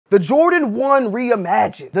The Jordan 1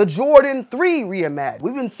 reimagined, the Jordan 3 reimagined.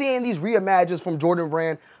 We've been seeing these reimagines from Jordan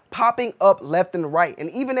brand popping up left and right,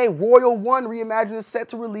 and even a Royal 1 reimagine is set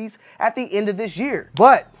to release at the end of this year.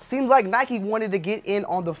 But seems like Nike wanted to get in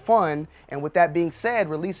on the fun, and with that being said,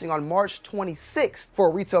 releasing on March 26th for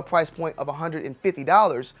a retail price point of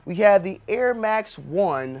 $150, we have the Air Max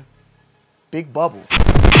 1 Big Bubble.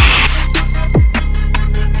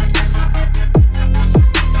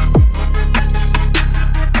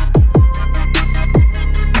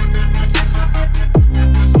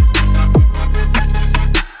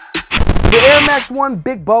 The Air Max 1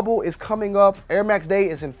 Big Bubble is coming up. Air Max Day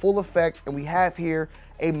is in full effect, and we have here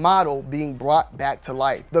a model being brought back to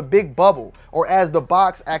life. The Big Bubble, or as the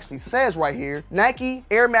box actually says right here, Nike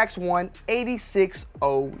Air Max 1 86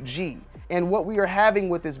 OG. And what we are having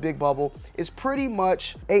with this Big Bubble is pretty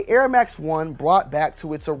much a Air Max 1 brought back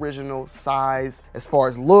to its original size as far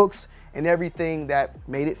as looks and everything that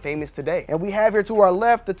made it famous today. And we have here to our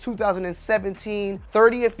left the 2017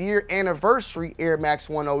 30th year anniversary Air Max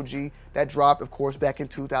 1 OG that dropped, of course, back in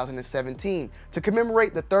 2017 to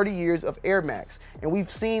commemorate the 30 years of Air Max. And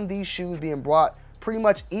we've seen these shoes being brought pretty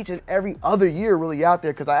much each and every other year really out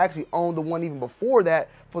there, because I actually owned the one even before that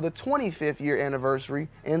for the 25th year anniversary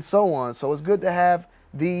and so on. So it's good to have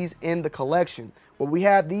these in the collection. But we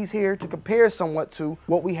have these here to compare somewhat to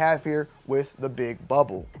what we have here with the Big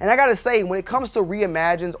Bubble. And I gotta say, when it comes to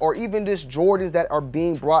reimagines or even just Jordans that are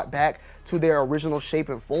being brought back to their original shape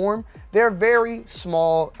and form, they're very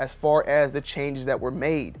small as far as the changes that were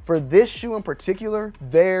made. For this shoe in particular,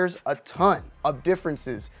 there's a ton of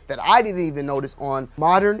differences that I didn't even notice on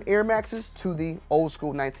modern Air Maxes to the old school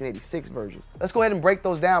 1986 version. Let's go ahead and break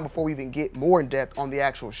those down before we even get more in depth on the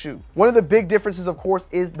actual shoe. One of the big differences, of course,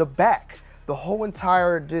 is the back. The whole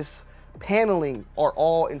entire paneling are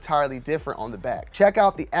all entirely different on the back. Check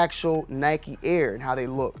out the actual Nike Air and how they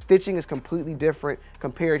look. Stitching is completely different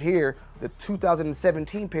compared here, the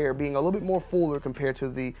 2017 pair being a little bit more fuller compared to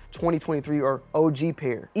the 2023 or OG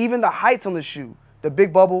pair. Even the heights on the shoe, the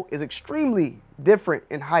Big Bubble is extremely different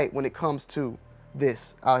in height when it comes to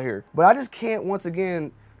this out here. But I just can't once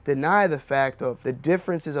again deny the fact of the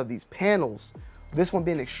differences of these panels. This one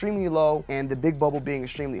being extremely low and the Big Bubble being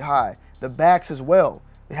extremely high. The backs as well.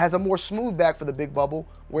 It has a more smooth back for the Big Bubble,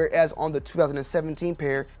 whereas on the 2017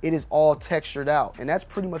 pair, it is all textured out. And that's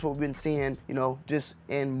pretty much what we've been seeing, you know, just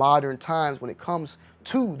in modern times when it comes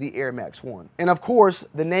to the Air Max 1. And of course,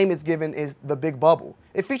 the name it's given is the Big Bubble.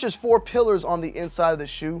 It features 4 pillars on the inside of the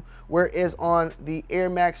shoe, whereas on the Air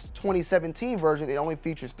Max 2017 version, it only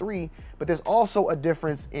features 3, but there's also a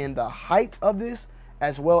difference in the height of this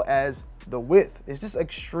as well as the width. It's just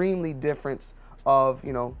extremely difference of,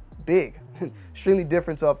 you know, extremely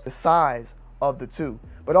difference of the size of the two.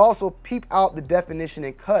 But also peep out the definition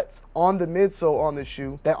and cuts on the midsole on the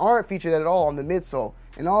shoe that aren't featured at all on the midsole.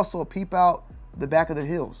 And also peep out the back of the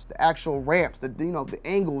heels, the actual ramps, the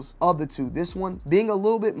angles of the two. This one being a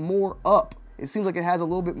little bit more up. It seems like it has a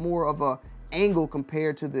little bit more of a angle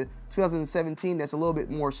compared to the 2017 that's a little bit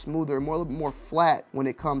more smoother, a little bit more flat when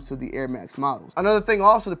it comes to the Air Max models. Another thing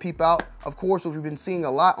also to peep out, of course, what we've been seeing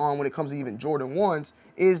a lot on when it comes to even Jordan 1s,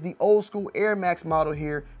 is the old school Air Max model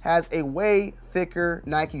here has a way thicker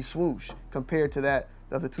Nike swoosh compared to that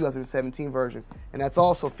of the 2017 version. And that's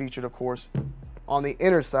also featured, of course, on the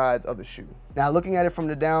inner sides of the shoe. Now, looking at it from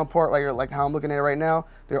the down part, like how I'm looking at it right now,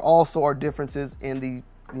 there also are differences in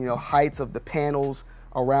the heights of the panels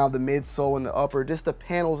around the midsole and the upper. Just the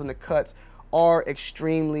panels and the cuts are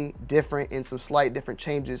extremely different and some slight different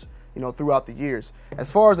changes, throughout the years.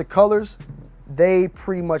 As far as the colors, they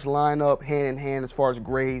pretty much line up hand in hand as far as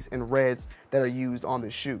grays and reds that are used on the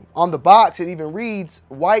shoe. On the box, it even reads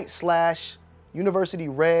white/University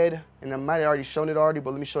red, and I might have already shown it already,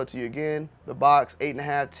 but let me show it to you again. The box,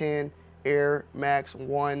 8.5/10, Air Max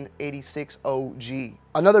 1 86 OG.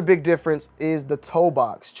 Another big difference is the toe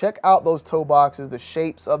box. Check out those toe boxes, the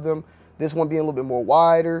shapes of them. This one being a little bit more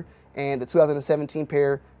wider, and the 2017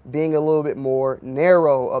 pair being a little bit more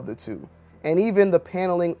narrow of the two. And even the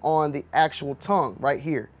paneling on the actual tongue right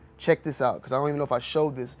here. Check this out, because I don't even know if I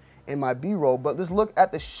showed this in my B-roll, but let's look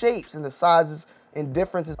at the shapes and the sizes and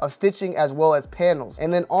differences of stitching as well as panels.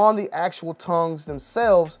 And then on the actual tongues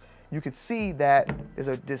themselves, you could see that there's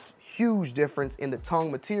this huge difference in the tongue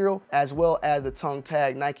material as well as the tongue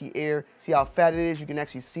tag Nike Air. See how fat it is? You can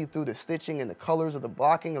actually see through the stitching and the colors of the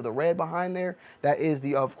blocking of the red behind there. That is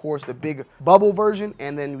of course, the big bubble version.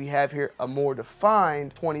 And then we have here a more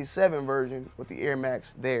defined 27 version with the Air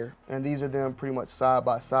Max there. And these are them pretty much side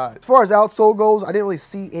by side. As far as outsole goes, I didn't really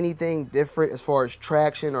see anything different as far as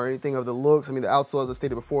traction or anything of the looks. I mean, the outsole, as I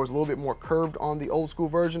stated before, is a little bit more curved on the old school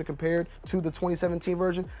version compared to the 2017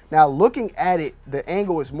 version. Now, looking at it, the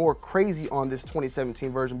angle is more crazy on this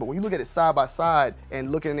 2017 version, but when you look at it side by side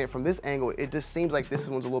and looking at it from this angle, it just seems like this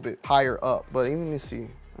one's a little bit higher up. But even, let me see.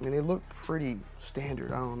 I mean, they look pretty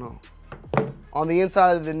standard. I don't know. On the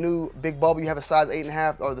inside of the new Big Bubble, you have a size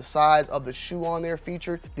 8.5, or the size of the shoe on there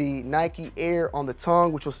featured. The Nike Air on the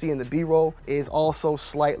tongue, which you'll see in the B-roll, is also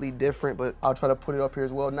slightly different, but I'll try to put it up here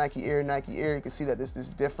as well. Nike Air, Nike Air. You can see that there's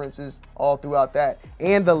differences all throughout that.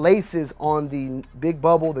 And the laces on the Big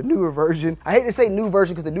Bubble, the newer version. I hate to say new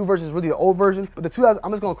version because the new version is really the old version, but the 2000,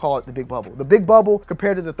 I'm just gonna call it the Big Bubble. The Big Bubble,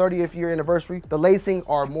 compared to the 30th year anniversary, the lacing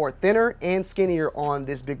are more thinner and skinnier on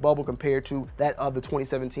this Big Bubble compared to that of the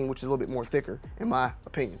 2017, which is a little bit more thicker, in my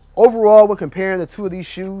opinion. Overall, when comparing the two of these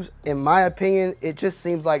shoes, in my opinion, it just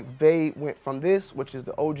seems like they went from this, which is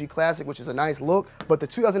the OG Classic, which is a nice look, but the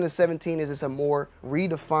 2017 is just a more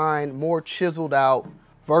redefined, more chiseled out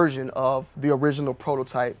version of the original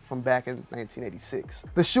prototype from back in 1986.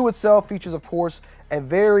 The shoe itself features, of course, a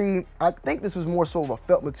very, I think this was more so of a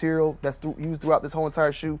felt material that's used throughout this whole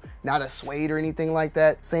entire shoe, not a suede or anything like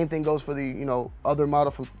that. Same thing goes for the, other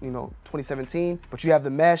model from, 2017, but you have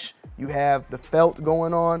the mesh, you have the felt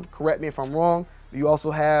going on, correct me if I'm wrong. You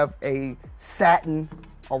also have a satin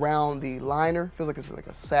around the liner. Feels like it's like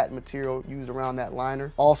a satin material used around that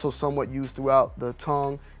liner. Also somewhat used throughout the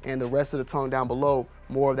tongue and the rest of the tongue down below,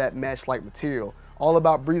 more of that mesh-like material. All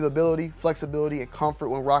about breathability, flexibility, and comfort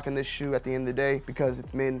when rocking this shoe at the end of the day because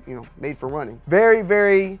it's made for running. Very,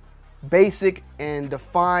 very basic and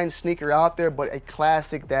defined sneaker out there, but a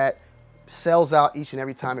classic that sells out each and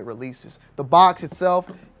every time it releases. The box itself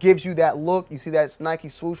gives you that look. You see that Nike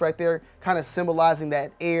swoosh right there, kind of symbolizing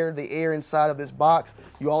that air, the air inside of this box.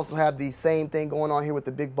 You also have the same thing going on here with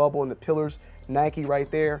the Big Bubble and the pillars, Nike right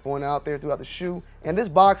there, going out there throughout the shoe. And this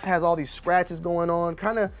box has all these scratches going on,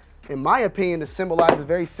 kind of, in my opinion, to symbolize is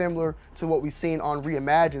very similar to what we've seen on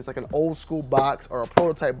Reimagined, like an old school box or a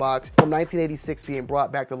prototype box from 1986 being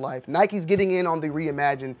brought back to life. Nike's getting in on the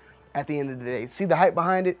Reimagined at the end of the day. See the hype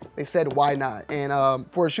behind it? They said, why not? And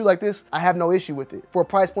for a shoe like this, I have no issue with it. For a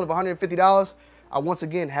price point of $150, I once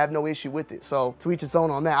again have no issue with it. So to each its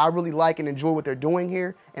own on that. I really like and enjoy what they're doing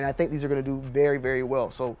here, and I think these are gonna do very, very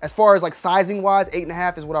well. So as far as like sizing wise,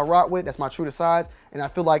 8.5 is what I rock with. That's my true to size, and I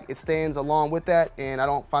feel like it stands along with that, and I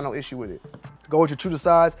don't find no issue with it. Go with your true to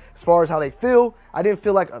size. As far as how they feel, I didn't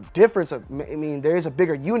feel like a difference. I mean, there is a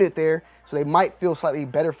bigger unit there, so they might feel slightly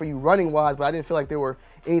better for you running wise, but I didn't feel like they were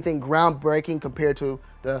anything groundbreaking compared to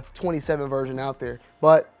the 27 version out there.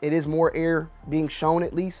 But it is more air being shown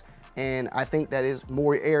at least, and I think that is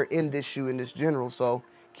more air in this shoe in this general, so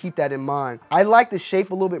keep that in mind. I like the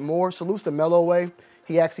shape a little bit more. Salutes to Mellowway.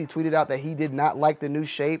 He actually tweeted out that he did not like the new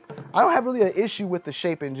shape. I don't have really an issue with the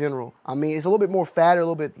shape in general. I mean, it's a little bit more fatter, a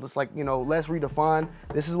little bit less like, less redefined.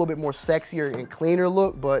 This is a little bit more sexier and cleaner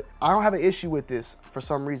look, but I don't have an issue with this for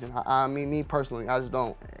some reason. I mean, me personally, I just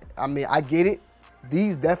don't. I mean, I get it.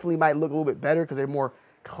 These definitely might look a little bit better because they're more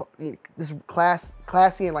this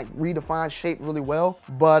classy and like redefined shape really well.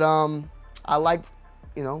 But I like,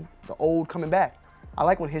 the old coming back. I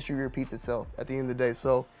like when history repeats itself at the end of the day.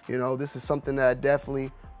 So, this is something that I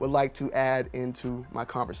definitely would like to add into my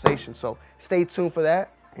conversation. So stay tuned for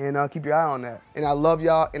that and keep your eye on that. And I love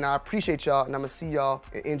y'all and I appreciate y'all, and I'm gonna see y'all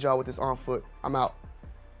and end y'all with this on foot. I'm out.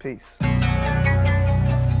 Peace.